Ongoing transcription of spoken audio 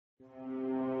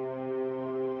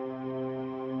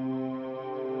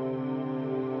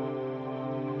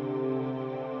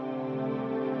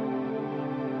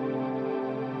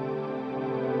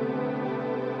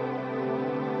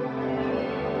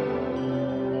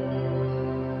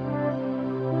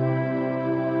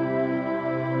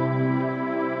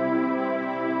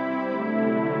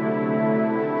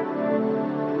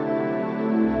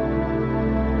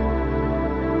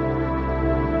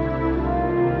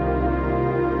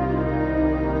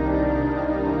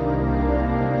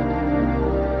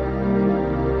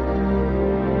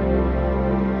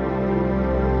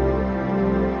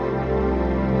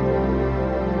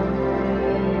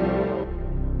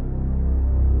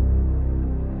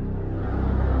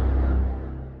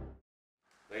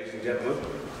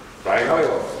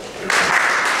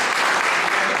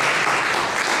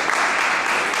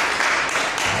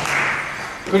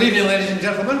Good evening, ladies and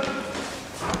gentlemen.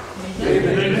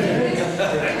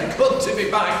 Good to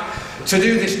be back to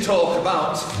do this talk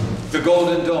about the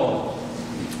Golden Dawn.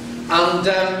 And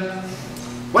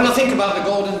when I think about the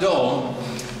Golden Dawn,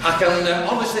 I can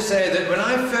honestly say that when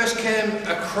I first came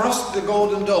across the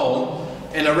Golden Dawn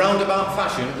in a roundabout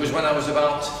fashion was when I was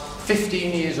about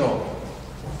 15 years old.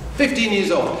 15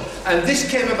 years old. And this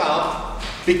came about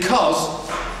because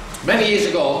many years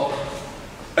ago,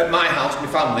 at my house, my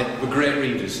family were great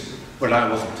readers, but I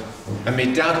wasn't. And my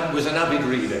dad was an avid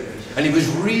reader, and he was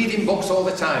reading books all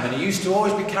the time, and he used to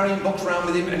always be carrying books around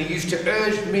with him, and he used to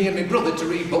urge me and my brother to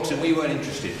read books, and we weren't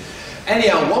interested.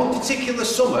 Anyhow, one particular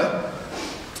summer,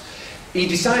 he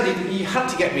decided he had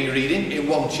to get me reading in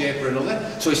one shape or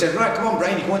another, so he said, right, come on,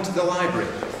 Brian, you're going to the library.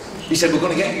 He said, we're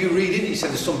going to get you reading. He said,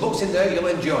 there's some books in there you'll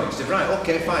enjoy. He said, right,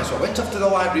 okay, fine. So I went off to the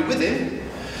library with him,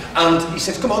 and he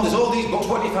says, come on, there's all these books,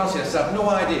 what do you fancy? I said, I've no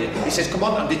idea. He says, come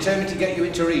on, I'm determined to get you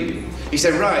into reading. He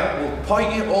said, right, we'll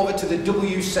point you over to the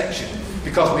W section,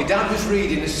 because my dad was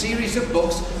reading a series of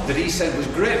books that he said was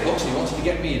great books, and he wanted to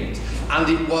get me in it. And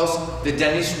it was the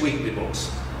Dennis Wheatley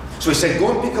books. So he said,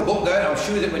 go and pick a book there, I'm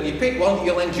sure that when you pick one,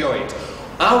 you'll enjoy it.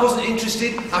 I wasn't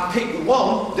interested. I picked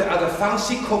one that had a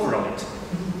fancy cover on it.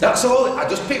 That's all. I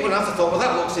just picked one out. I thought, well,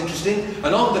 that looks interesting.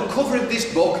 And on the cover of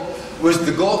this book was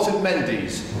the Goat of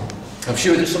Mendes. I'm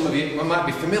sure that some of you might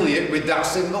be familiar with that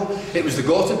symbol. It was the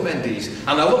Goat of Mendes.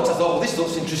 And I looked, I thought, well, this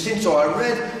looks interesting. So I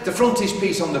read the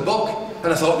frontispiece on the book,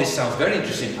 and I thought, this sounds very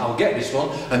interesting. I'll get this one.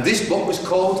 And this book was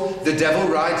called The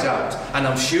Devil Rides Out. And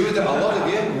I'm sure that a lot of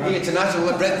you here tonight will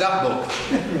have read that book.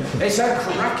 It's a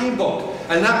cracking book.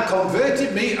 And that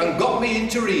converted me and got me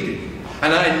into reading.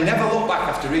 And I never looked back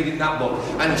after reading that book.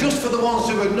 And just for the ones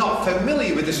who are not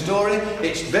familiar with the story,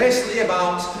 it's basically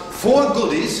about four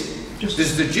goodies.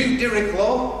 There's the Duke de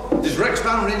Ricklaw, there's Rex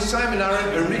Van Ryn, Simon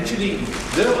Arrant and Richard Eaton.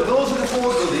 Those are the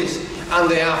four goodies, and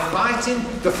they are fighting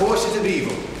the forces of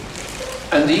evil.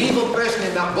 And the evil person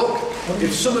in that book,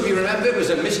 if some of you remember,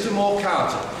 was a Mr. Moore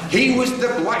Carter. He was the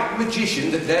black magician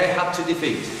that they had to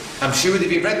defeat. I'm sure that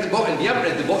if you've read the book, and if you haven't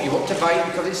read the book, you want to buy it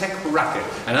because it's a cracker.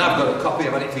 And I've got a copy,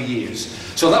 I've had it for years.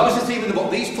 So that was the theme of the book.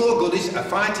 These four goodies are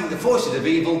fighting the forces of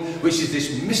evil, which is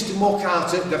this Mr. Moore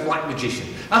Carter, the black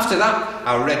magician. After that,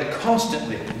 I read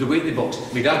constantly the Wheatley books.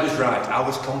 My dad was right, I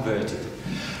was converted.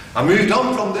 I moved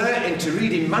on from there into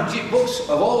reading magic books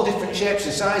of all different shapes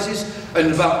and sizes,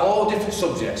 and about all different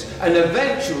subjects. And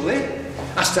eventually,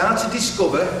 I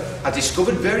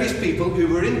discovered various people who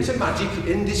were into magic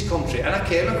in this country, and I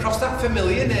came across that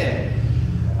familiar name,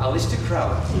 Aleister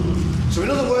Crowley. So in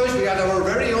other words, we had our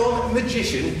very own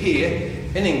magician here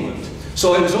in England.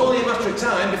 So it was only a matter of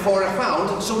time before I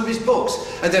found some of his books.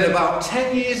 And then about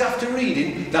 10 years after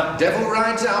reading that Devil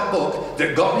Rides Out book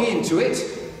that got me into it,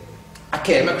 I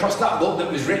came across that book that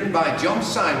was written by John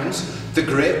Symonds, The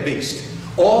Great Beast.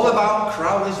 All about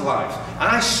Crowley's life.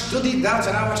 I studied that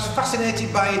and I was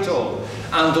fascinated by it all.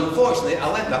 And unfortunately,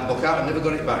 I lent that book out and never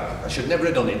got it back. I should never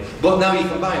have done it. But now you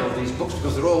can buy all these books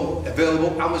because they're all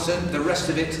available, Amazon, the rest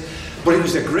of it. But it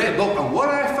was a great book. And what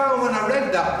I found when I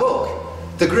read that book,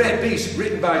 The Great Beast,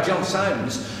 written by John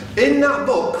Symonds, in that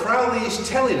book, Crowley is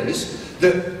telling us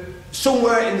that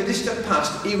somewhere in the distant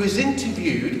past, he was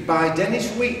interviewed by Dennis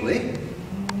Wheatley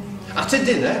at a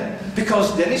dinner,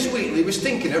 because Dennis Wheatley was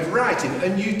thinking of writing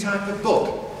a new type of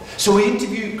book. So he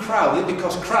interviewed Crowley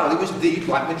because Crowley was the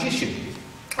black magician.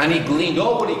 And he gleaned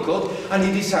all what he could, and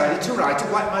he decided to write a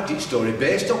black magic story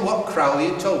based on what Crowley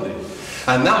had told him.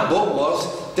 And that book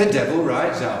was The Devil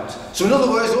Rides Out. So in other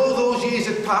words, all those years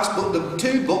had passed, but the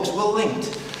two books were linked.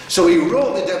 So he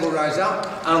wrote The Devil Rides Out,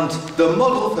 and the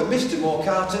model for Mr. Moore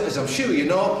Carter, as I'm sure you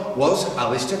know, was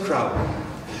Aleister Crowley.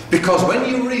 Because when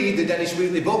you read the Dennis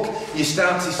Wheatley book, you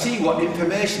start to see what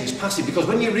information is passing. Because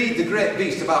when you read The Great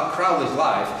Beast about Crowley's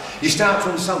life, you start to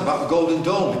understand about the Golden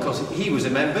Dawn, because he was a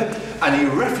member, and he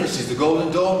references the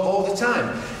Golden Dawn all the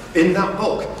time in that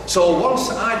book. So once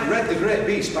I'd read The Great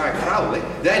Beast by Crowley,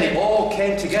 then it all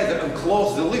came together and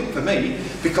closed the loop for me,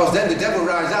 because then The Devil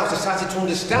Rides Out, I started to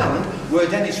understand where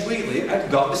Dennis Wheatley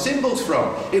had got the symbols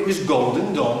from. It was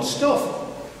Golden Dawn stuff.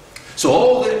 So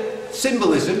all the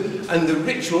symbolism and the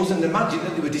rituals and the magic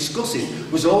that they were discussing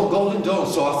was all Golden Dawn.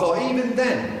 So I thought, even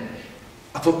then,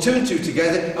 I put two and two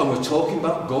together and we're talking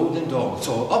about Golden Dawn.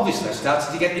 So obviously I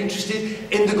started to get interested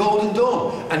in the Golden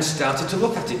Dawn and started to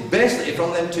look at it basically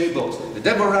from them two books. The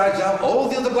Devil Rides Out, all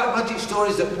the other black magic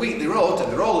stories that Wheatley wrote,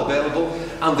 and they're all available,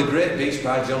 and The Great Beast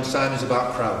by John Symonds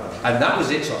about Crowley. And that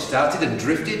was it. So I started and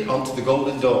drifted onto the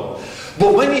Golden Dawn.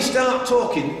 But when you start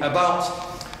talking about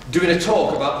doing a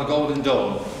talk about the Golden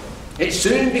Dawn, it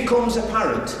soon becomes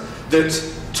apparent that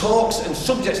talks and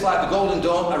subjects like the Golden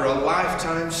Dawn are a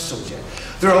lifetime subject.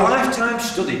 They're a lifetime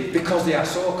study because they are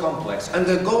so complex, and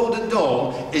the Golden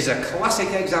Dawn is a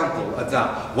classic example of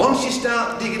that. Once you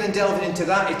start digging and delving into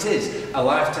that, it is a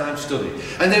lifetime study.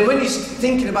 And then when you're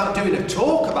thinking about doing a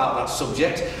talk about that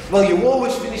subject, well, you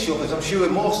always finish up, as I'm sure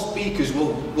most speakers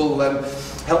will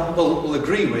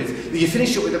agree with, you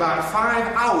finish up with about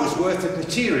 5 hours worth of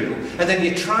material, and then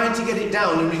you're trying to get it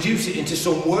down and reduce it into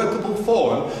some workable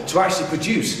form to actually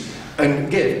produce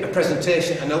and give a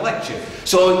presentation and a lecture.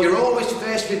 So you're always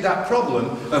faced with that problem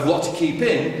of what to keep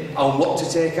in and what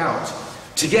to take out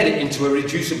to get it into a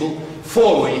reducible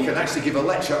form where you can actually give a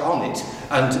lecture on it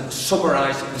and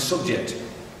summarise the subject.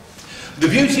 The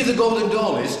beauty of the Golden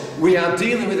Dawn is we are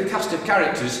dealing with a cast of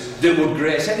characters that would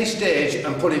grace any stage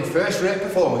and put in first-rate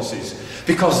performances,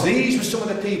 because these were some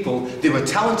of the people. They were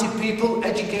talented people,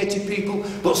 educated people,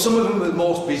 but some of them were the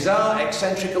most bizarre,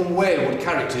 eccentric and wayward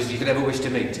characters you could ever wish to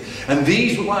meet. And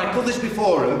these were, like others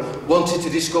before them, wanted to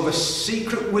discover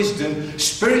secret wisdom,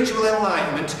 spiritual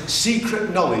enlightenment,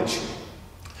 secret knowledge.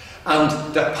 And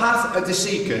the path of the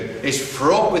seeker is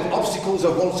fraught with obstacles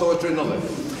of one sort or another.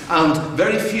 And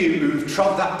very few who've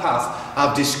trod that path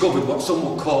have discovered what some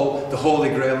would call the Holy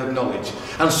Grail of knowledge.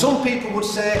 And some people would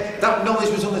say that knowledge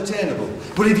was unattainable.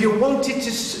 But if you wanted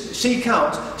to seek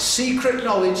out secret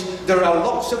knowledge, there are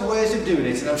lots of ways of doing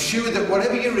it. And I'm sure that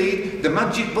whatever you read, the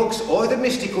magic books or the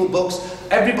mystical books,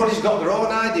 everybody's got their own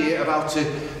idea about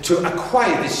to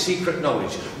acquire this secret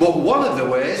knowledge. But one of the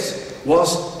ways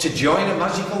was to join a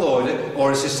magical order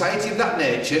or a society of that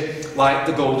nature, like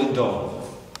the Golden Dawn.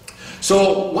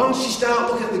 So once you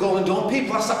start looking at the Golden Dawn,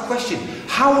 people ask that question: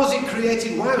 how was it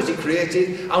created, why was it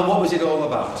created, and what was it all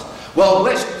about? Well,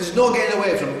 there's no getting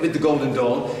away from it with the Golden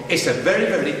Dawn. It's a very,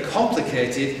 very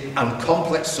complicated and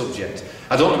complex subject.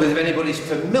 I don't know if anybody's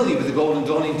familiar with the Golden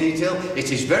Dawn in detail.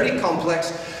 It is very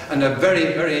complex and a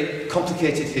very, very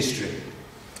complicated history.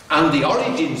 And the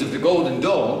origins of the Golden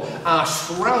Dawn are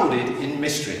shrouded in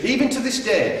mystery. Even to this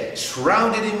day,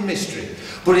 shrouded in mystery.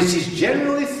 But it is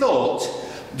generally thought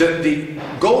that the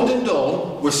Golden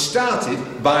Dawn was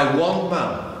started by one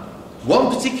man.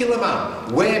 One particular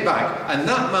man, way back. And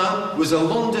that man was a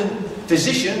London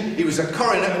physician. He was a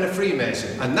coroner and a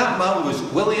Freemason. And that man was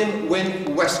William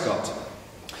Wynne Westcott.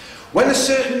 When a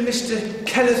certain Mr.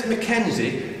 Kenneth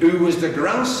Mackenzie, who was the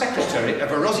Grand Secretary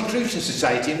of a Rosicrucian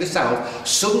society in the South,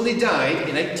 suddenly died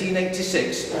in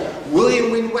 1886,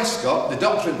 William Wynne Westcott, the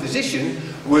doctor and physician,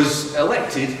 was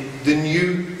elected the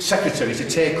new secretary to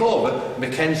take over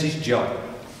Mackenzie's job.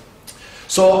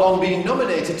 So on being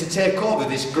nominated to take over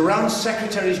this Grand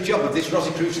Secretary's job of this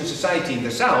Rosicrucian society in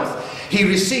the South, he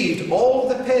received all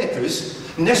the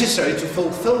papers necessary to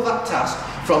fulfil that task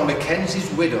from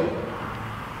Mackenzie's widow.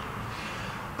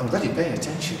 I'm glad you're paying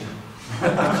attention,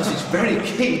 because it's very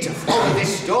key to follow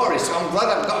this story. So I'm glad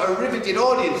I've got a riveted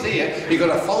audience here. You've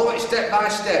got to follow it step by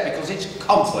step, because it's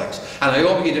complex. And I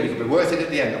hope you do. It'll be worth it at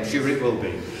the end. I'm sure it will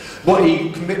be. But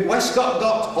Westcott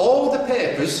got all the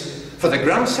papers for the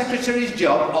Grand Secretary's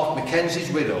job of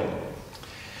Mackenzie's widow.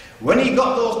 When he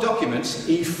got those documents,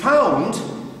 he found,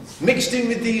 mixed in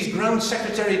with these Grand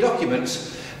Secretary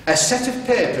documents, a set of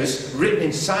papers written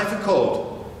in cipher code,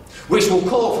 which we'll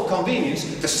call, for convenience,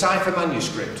 the cipher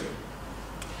manuscript.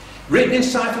 Written in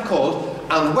cipher code,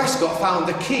 and Westcott found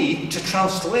the key to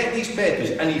translate these papers.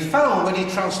 And he found, when he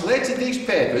translated these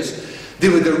papers, they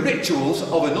were the rituals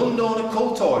of an unknown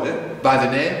occult order by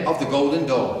the name of the Golden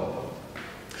Dawn.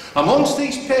 Amongst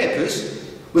these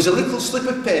papers was a little slip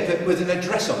of paper with an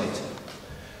address on it.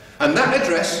 And that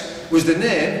address was the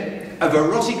name of a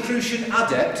Rosicrucian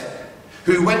adept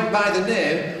who went by the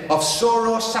name of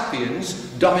Soro Sapiens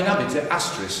Dominabiter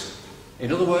Astris.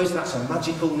 In other words, that's a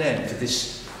magical name for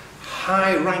this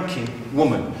high-ranking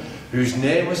woman whose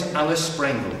name was Anna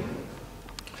Sprengel.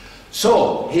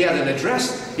 So, he had an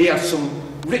address, he had some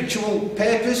ritual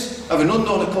papers of an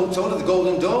unknown occult order, the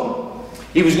Golden Dawn.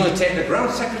 He was going to take the Grand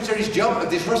Secretary's job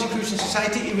of this Rosicrucian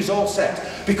society. He was all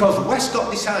set, because Westcott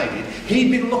decided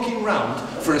he'd been looking round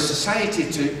for a society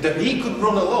that he could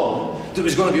run alone that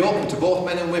was going to be open to both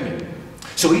men and women.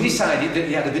 So he decided that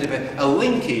he had a bit of a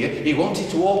link here. He wanted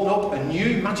to open up a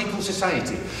new magical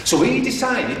society. So he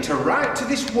decided to write to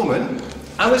this woman,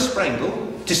 Anna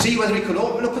Sprengel, to see whether he could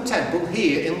open up a temple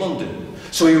here in London.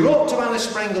 So he wrote to Anna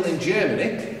Sprengel in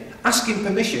Germany, asking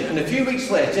permission, and a few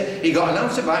weeks later he got an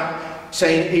answer back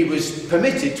saying he was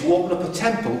permitted to open up a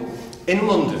temple in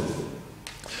London.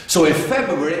 So in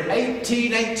February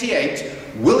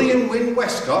 1888, William Wynne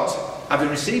Westcott, having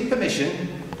received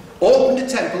permission, opened a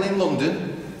temple in London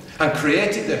and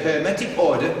created the Hermetic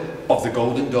order of the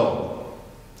Golden Dawn.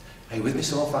 Are you with me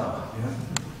so far?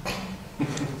 Yeah.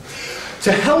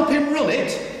 To help him run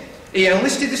it, he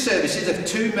enlisted the services of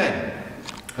two men.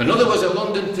 Another was a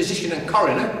London physician and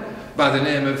coroner by the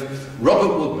name of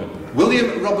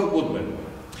William Robert Woodman.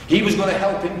 He was going to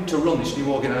help him to run this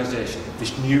new organisation,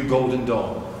 this new Golden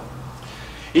Dawn.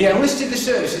 He enlisted the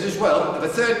services as well of a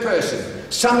third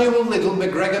person, Samuel Liddell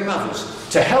MacGregor Mathers,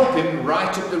 to help him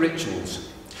write up the rituals.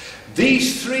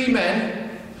 These three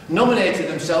men nominated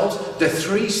themselves the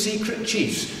three secret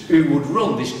chiefs who would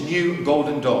run this new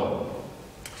Golden Dawn.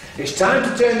 It's time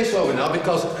to turn this over now,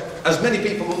 because as many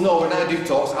people will know when I do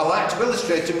talks, I like to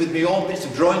illustrate them with my own bits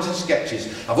of drawings and sketches.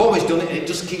 I've always done it, and it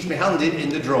just keeps me handy in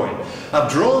the drawing.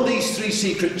 I've drawn these three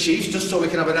secret chiefs just so we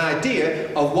can have an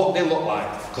idea of what they look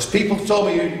like, because people told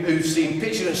me who've seen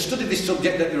pictures and studied this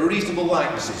subject that there are reasonable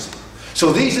likenesses.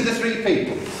 So these are the three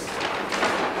people.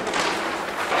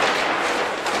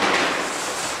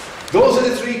 Those are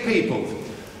the three people.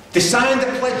 They signed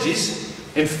the pledges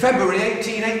in February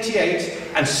 1888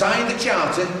 and signed the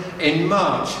charter in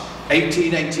March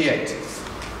 1888.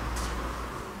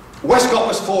 Westcott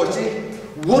was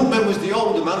 40, Woodman was the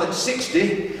older man at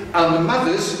 60, and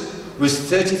Mathers was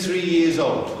 33 years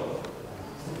old.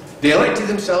 They elected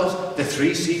themselves the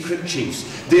three secret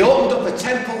chiefs. They opened up a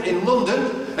temple in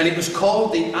London, and it was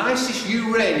called the Isis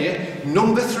Urania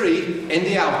No. 3 in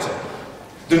the Outer.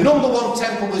 The No. 1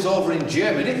 temple was over in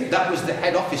Germany. That was the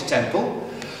head office temple.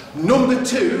 No.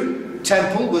 2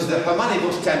 temple was the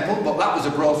Hermetic temple, but that was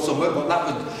abroad somewhere, but that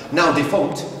was now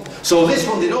defunct. So this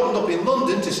one they'd opened up in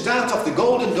London to start off the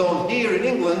Golden Dawn here in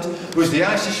England was the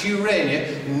Isis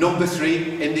Urania No.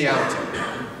 3 in the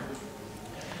Outer.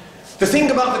 The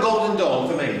thing about the Golden Dawn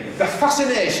for me, the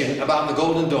fascination about the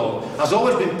Golden Dawn has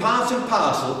always been part and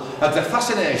parcel of the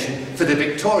fascination for the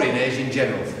Victorian age in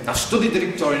general. I've studied the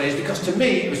Victorian age because to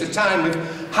me it was the time of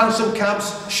hansom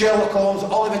cabs, Sherlock Holmes,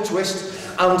 Oliver Twist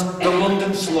and the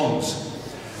London slums.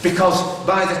 Because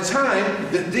by the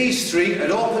time that these three had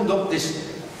opened up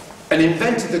this and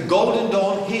invented the Golden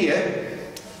Dawn here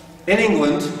in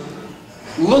England,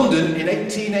 London in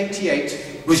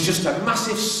 1888 was just a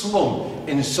massive slum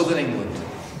in southern England.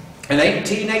 And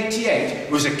 1888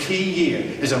 was a key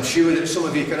year, as I'm sure that some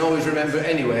of you can always remember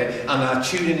anyway, and are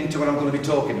tuning into what I'm going to be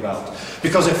talking about.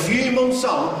 Because a few months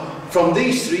on from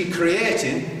these three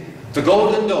creating the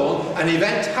Golden Dawn, an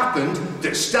event happened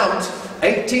that stamped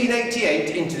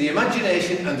 1888 into the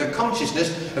imagination and the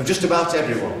consciousness of just about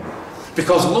everyone.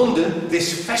 Because London,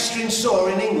 this festering sore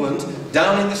in England,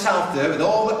 down in the south there, with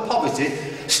all the poverty,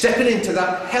 stepping into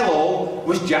that hellhole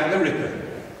was Jack the Ripper.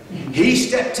 He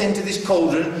stepped into this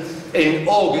cauldron in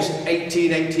August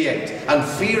 1888, and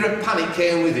fear and panic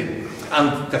came with him.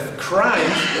 And the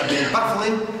crimes have been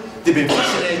baffling, they've been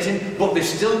fascinating, but they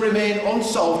still remain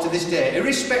unsolved to this day,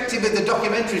 irrespective of the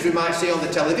documentaries we might see on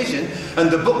the television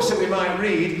and the books that we might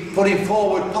read, putting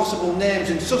forward possible names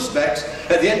and suspects.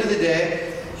 At the end of the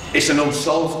day, it's an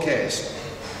unsolved case.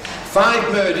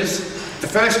 5 murders, the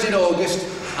first in August,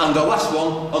 and the last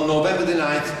one on November the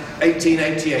 9th,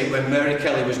 1888, when Mary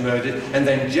Kelly was murdered, and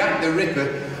then Jack the Ripper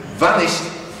vanished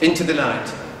into the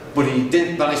night. But he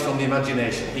didn't vanish from the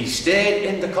imagination. He stayed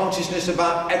in the consciousness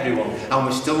about everyone, and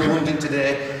we're still wondering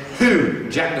today who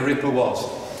Jack the Ripper was.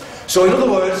 So in other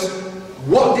words,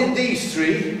 what did these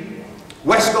three,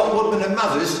 Westcott, Woodman and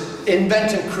Mathers,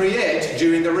 invent and create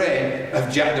during the reign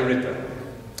of Jack the Ripper?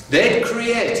 They'd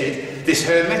created this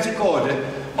Hermetic order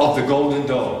of the Golden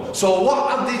Dawn. So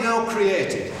what have they now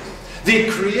created? They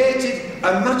created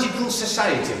a magical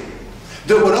society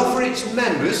that would offer its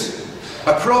members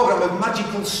a program of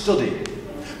magical study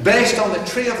based on the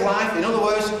Tree of Life, in other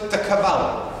words, the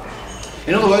Kabbalah.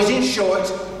 In other words, in short,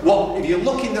 what, if you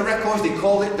look in the records, they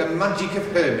call it the Magic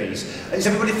of Hermes. Is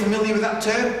everybody familiar with that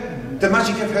term? The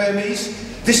Magic of Hermes?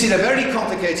 This is a very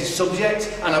complicated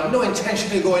subject, and I've no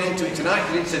intention of going into it tonight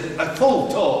because it's a full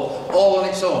talk all on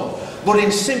its own. But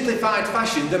in simplified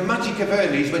fashion, the Magic of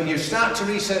Hermes, when you start to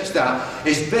research that,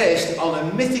 is based on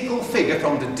a mythical figure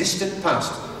from the distant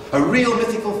past. A real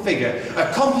mythical figure,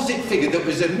 a composite figure that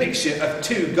was a mixture of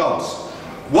two gods.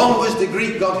 One was the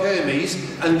Greek god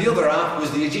Hermes, and the other half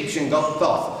was the Egyptian god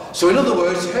Thoth. So in other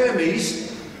words,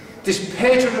 Hermes, this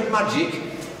patron of magic,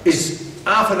 is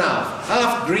half and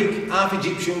half Greek, half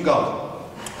Egyptian god.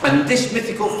 And this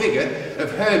mythical figure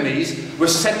of Hermes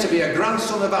was said to be a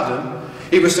grandson of Adam.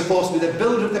 He was supposed to be the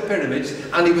builder of the pyramids,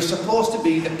 and he was supposed to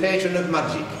be the patron of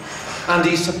magic. And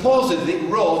he supposedly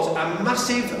wrote a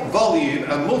massive volume,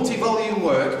 a multi-volume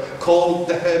work called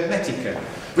the Hermetic,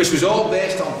 which was all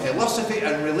based on philosophy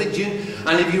and religion,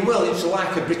 and if you will, it's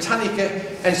like a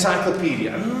Britannica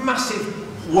encyclopedia, a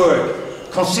massive work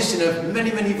consisting of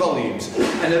many, many volumes.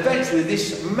 And eventually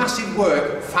this massive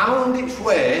work found its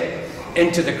way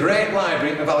into the great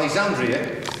library of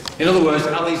Alexandria. In other words,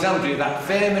 Alexandria, that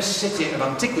famous city of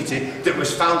antiquity that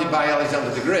was founded by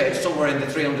Alexander the Great somewhere in the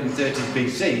 330s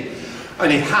BC,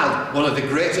 and it had one of the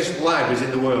greatest libraries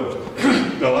in the world,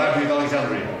 the Library of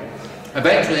Alexandria.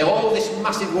 Eventually, all this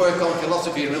massive work on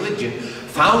philosophy and religion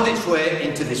found its way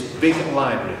into this big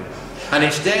library, and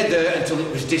it stayed there until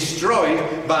it was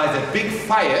destroyed by the big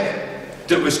fire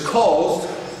that was caused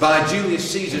by Julius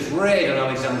Caesar's raid on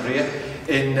Alexandria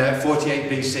in 48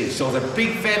 BC. So the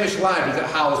big famous library that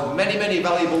housed many, many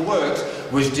valuable works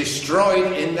was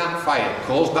destroyed in that fire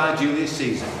caused by Julius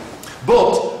Caesar.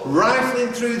 But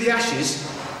rifling through the ashes,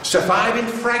 surviving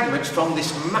fragments from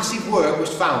this massive work was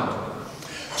found.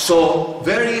 So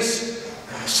various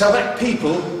select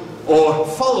people or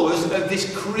followers of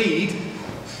this creed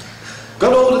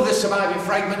got hold of the surviving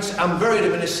fragments and buried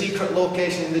them in a secret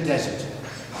location in the desert,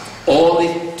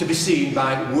 only to be seen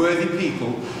by worthy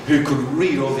people who could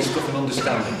read all this stuff and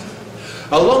understand it.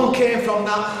 Along came from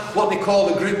that what they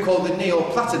call a group called the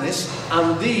Neoplatonists,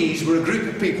 and these were a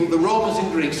group of people, the Romans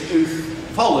and Greeks, who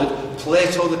followed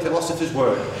Plato, the philosopher's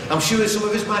work. I'm sure some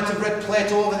of us might have read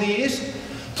Plato over the years.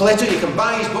 Plato, you can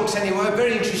buy his books anywhere,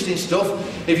 very interesting stuff.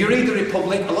 If you read the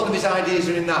Republic, a lot of his ideas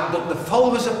are in that, but the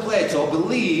followers of Plato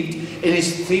believed in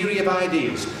his theory of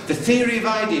ideas. The theory of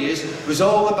ideas was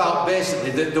all about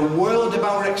basically that the world of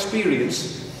our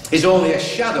experience is only a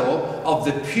shadow of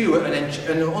the pure and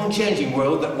unchanging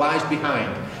world that lies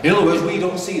behind. In other words, we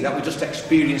don't see that, we just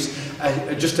experience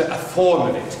just a form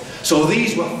of it. So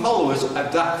these were followers of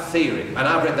that theory, and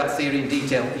I've read that theory in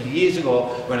detail years ago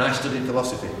when I studied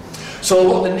philosophy.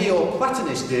 So what the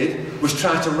Neoplatonists did was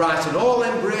try to write an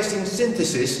all-embracing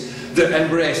synthesis that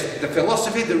embraced the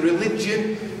philosophy, the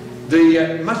religion,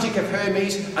 the magic of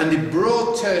Hermes, and they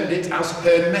broad-termed it as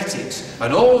Hermetics.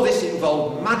 And all this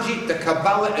involved magic, the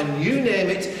Kabbalah, and you name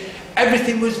it.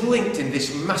 Everything was linked in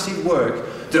this massive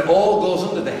work that all goes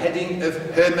under the heading of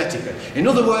Hermetica. In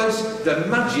other words, the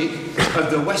magic of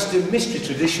the Western mystery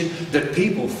tradition that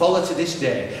people follow to this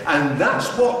day. And that's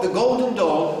what the Golden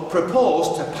Dawn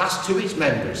proposed to pass to its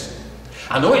members.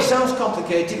 I know it sounds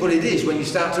complicated, but it is when you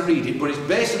start to read it. But it's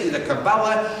basically the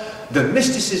Kabbalah, the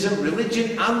mysticism,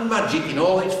 religion and magic in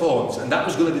all its forms, and that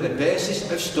was going to be the basis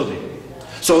of study.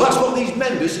 So that's what these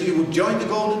members who would join the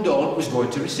Golden Dawn was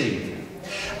going to receive.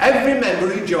 Every member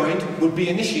who joined would be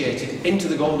initiated into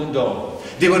the Golden Dawn.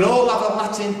 They would all have a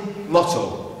Latin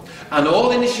motto, and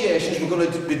all initiations were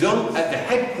going to be done at the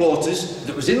headquarters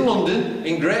that was in London,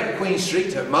 in Great Queen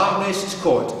Street at Mark Mason's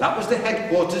Court. That was the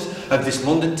headquarters of this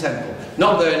London temple.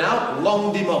 Not there now,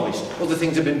 long demolished. Other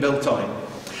things have been built on it.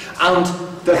 And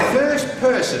the first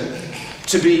person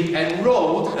to be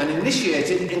enrolled and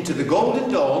initiated into the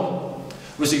Golden Dawn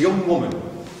was a young woman.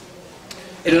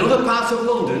 In another part of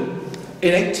London,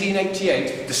 in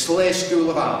 1888, the Slade School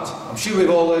of Art. I'm sure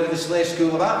we've all heard of the Slade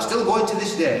School of Art, still going to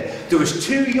this day. There was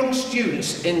two young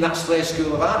students in that Slade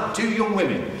School of Art, two young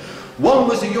women. One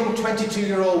was a young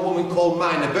 22-year-old woman called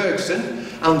Mina Bergson,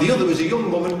 and the other was a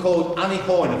young woman called Annie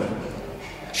Horniman.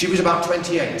 She was about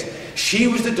 28. She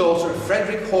was the daughter of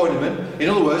Frederick Horniman, in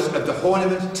other words, of the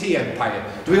Horniman tea empire.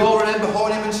 Do we all remember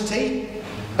Horniman's tea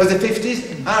of the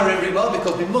 50s? I remember it well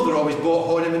because my mother always bought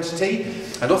Horniman's tea.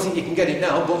 I don't think you can get it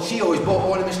now, but she always bought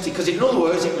Horniman's tea because, in other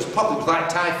words, it was popular, it was like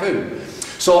Thai food.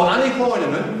 So Annie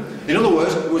Horniman, in other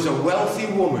words, was a wealthy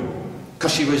woman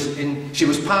because she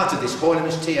was part of this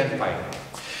Horniman's tea empire.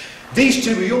 These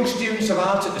two were young students of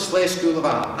art at the Slade School of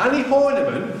Art. Annie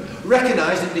Horniman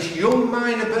recognised that this young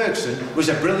Mina Bergson was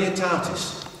a brilliant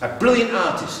artist,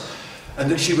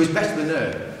 and that she was better than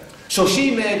her. So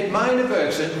she made Mina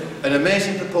Bergson an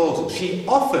amazing proposal. She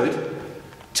offered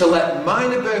to let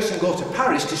Mina Bergson go to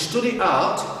Paris to study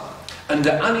art, and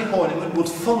that Annie Horniman would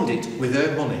fund it with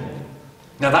her money.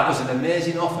 Now that was an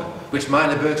amazing offer, which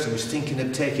Mina Bergson was thinking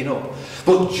of taking up.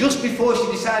 But just before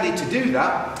she decided to do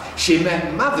that, she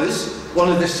met Mathers,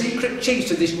 one of the secret chiefs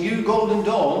of this new Golden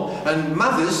Dawn, and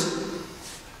Mathers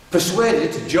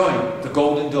persuaded her to join the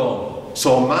Golden Dawn.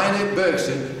 So Mina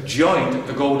Bergson joined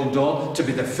the Golden Dawn to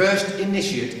be the first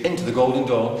initiate into the Golden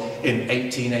Dawn in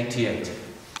 1888.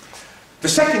 The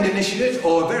second initiate,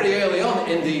 or very early on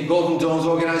in the Golden Dawn's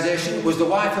organisation, was the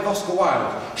wife of Oscar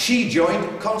Wilde. She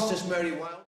joined Constance Mary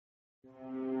Wilde.